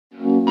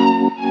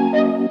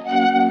Alright,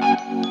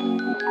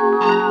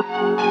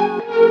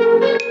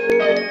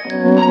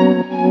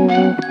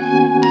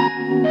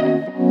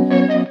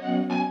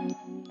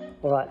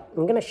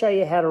 I'm going to show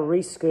you how to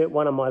reskirt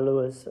one of my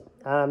lures.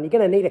 You're going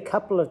to need a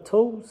couple of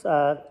tools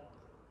that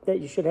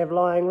you should have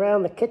lying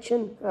around the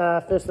kitchen.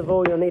 First of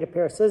all, you'll need a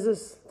pair of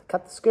scissors to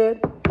cut the skirt,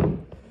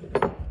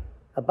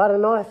 a butter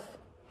knife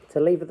to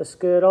lever the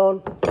skirt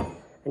on,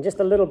 and just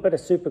a little bit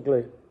of super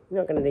glue. You're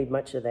not going to need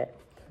much of that.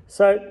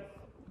 So,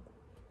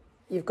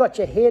 you've got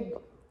your head.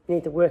 You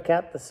need to work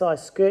out the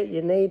size skirt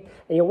you need,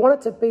 and you want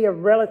it to be a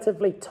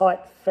relatively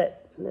tight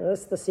fit. Now,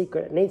 that's the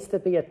secret. It needs to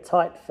be a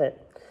tight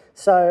fit.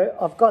 So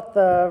I've got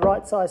the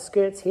right size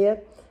skirts here,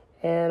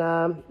 and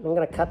I'm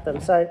going to cut them.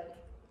 So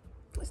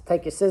let's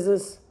take your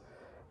scissors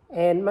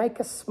and make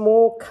a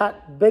small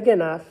cut big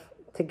enough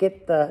to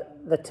get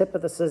the tip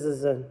of the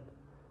scissors in.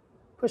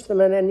 Push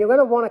them in, and you're going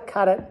to want to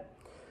cut it.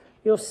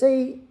 You'll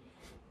see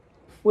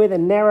where the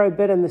narrow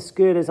bit in the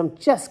skirt is. I'm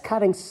just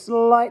cutting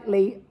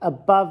slightly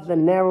above the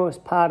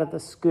narrowest part of the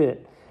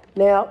skirt.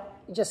 Now,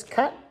 just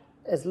cut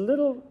as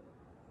little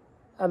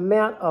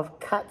amount of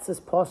cuts as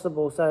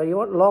possible. So you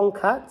want long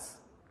cuts,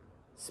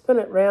 spin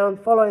it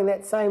round, following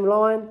that same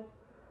line,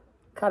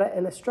 cut it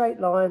in a straight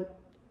line.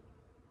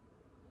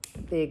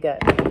 There you go.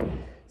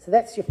 So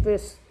that's your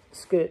first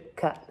skirt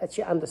cut. That's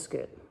your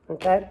underskirt,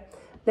 okay?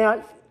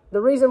 Now, the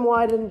reason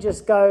why I didn't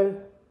just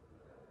go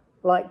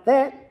like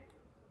that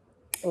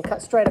and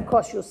cut straight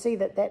across, you'll see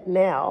that that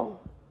now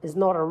is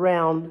not a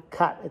round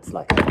cut. It's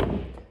like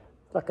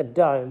a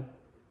dome.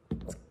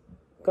 It's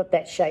got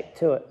that shape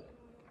to it.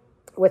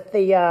 With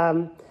the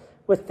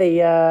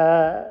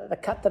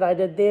cut that I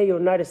did there, you'll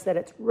notice that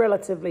it's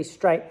relatively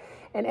straight.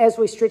 And as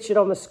we stretch it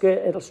on the skirt,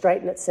 it'll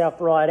straighten itself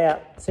right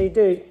out. So you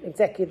do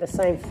exactly the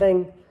same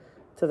thing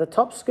to the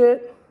top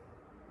skirt.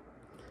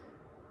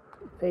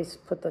 Piece,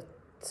 put the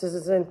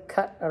scissors in,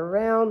 cut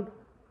around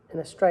in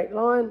a straight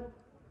line.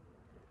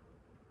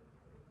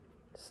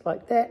 Just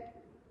like that.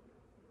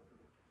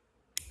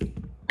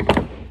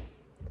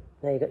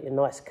 Now you've got your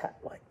nice cut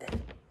like that.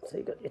 So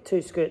you've got your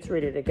two skirts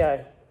ready to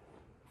go.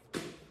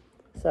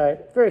 So,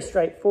 very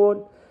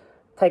straightforward.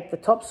 Take the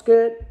top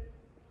skirt,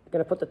 you're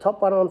going to put the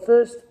top one on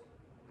first,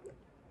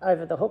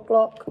 over the hook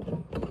lock,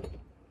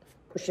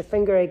 push your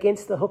finger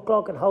against the hook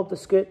lock and hold the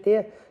skirt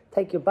there,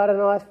 take your butter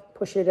knife,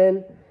 push it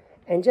in,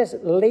 and just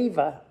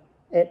lever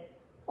it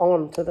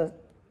on to the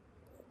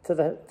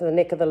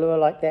neck of the lure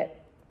like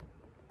that.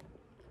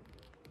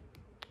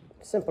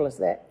 Simple as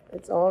that,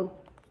 it's on,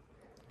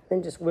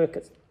 then just work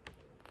it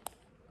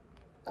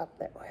up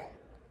that way,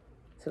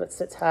 so it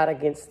sits hard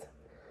against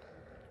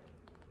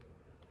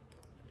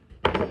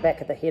the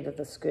back of the head of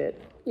the skirt.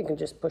 You can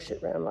just push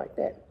it around like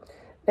that.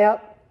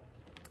 Now,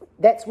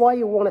 that's why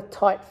you want a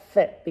tight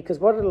fit, because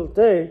what it'll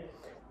do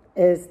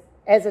is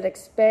as it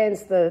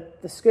expands, the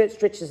skirt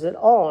stretches it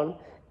on,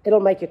 it'll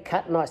make your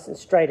cut nice and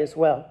straight as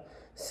well.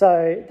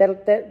 So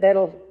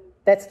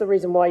that's the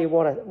reason why you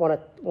want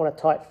a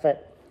tight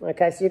fit.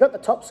 Okay, so you've got the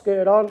top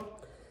skirt on.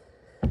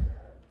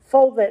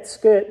 Fold that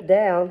skirt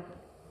down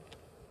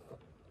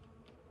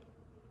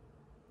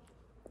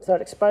so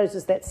it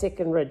exposes that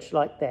second ridge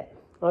like that.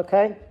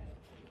 Okay,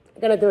 I'm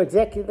going to do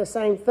exactly the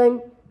same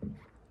thing.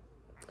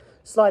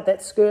 Slide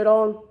that skirt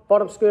on,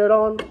 bottom skirt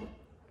on,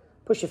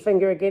 push your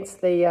finger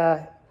against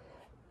the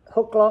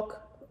hook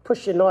lock,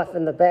 push your knife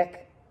in the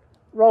back,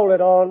 roll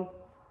it on.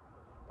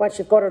 Once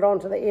you've got it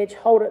onto the edge,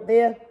 hold it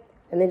there,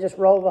 and then just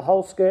roll the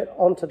whole skirt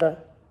onto the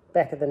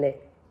back of the neck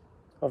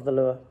of the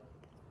lure.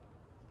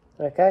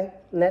 Okay,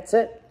 and that's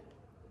it.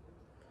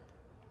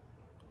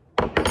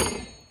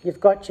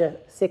 You've got your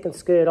second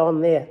skirt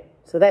on there.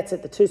 So that's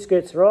it, the two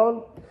skirts are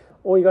on.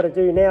 All you got to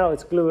do now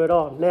is glue it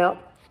on. Now,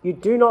 you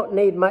do not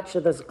need much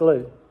of this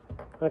glue,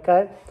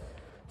 okay?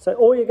 So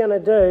all you're going to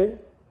do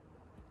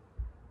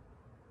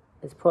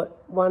is put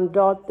one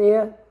dot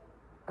there,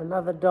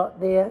 another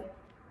dot there,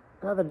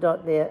 another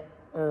dot there,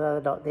 and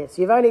another dot there.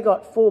 So you've only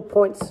got 4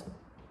 points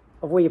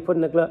of where you're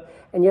putting the glue,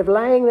 and you're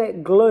laying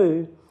that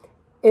glue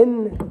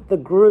in the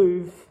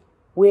groove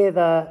where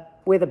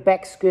the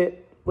back skirt,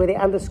 where the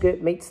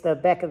underskirt meets the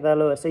back of the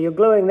lure. So you're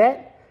gluing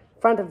that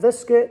front of this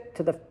skirt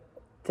to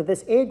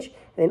this edge, and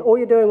then all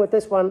you're doing with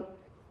this one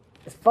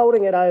is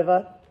folding it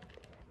over,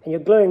 and you're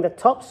gluing the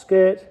top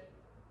skirt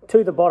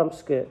to the bottom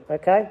skirt,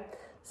 okay?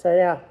 So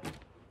now,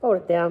 fold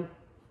it down,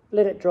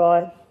 let it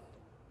dry,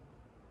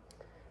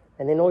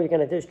 and then all you're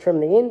going to do is trim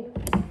the end.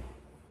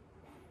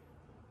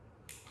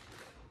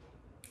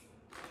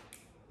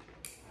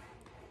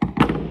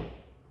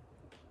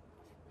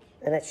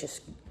 And that's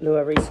just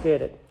lure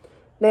re-skirted.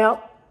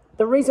 Now,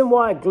 the reason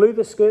why I glue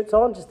the skirts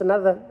on, just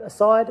another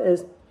aside,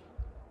 is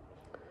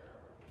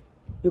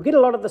you'll get a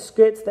lot of the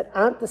skirts that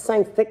aren't the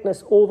same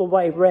thickness all the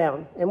way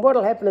round. And what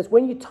will happen is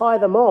when you tie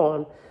them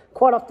on,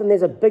 quite often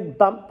there's a big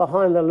bump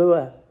behind the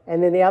lure,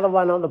 and then the other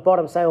one on the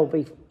bottom, say, will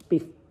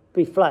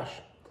be flush.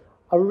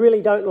 I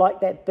really don't like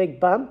that big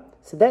bump,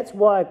 so that's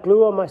why I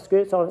glue on my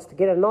skirts on, is to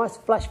get a nice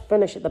flush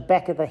finish at the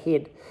back of the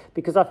head,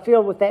 because I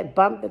feel with that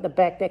bump at the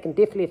back, that can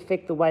definitely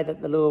affect the way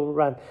that the lure will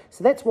run.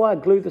 So that's why I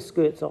glue the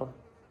skirts on.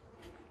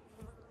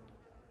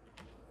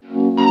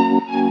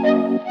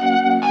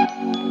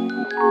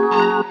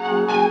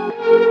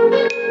 Bye.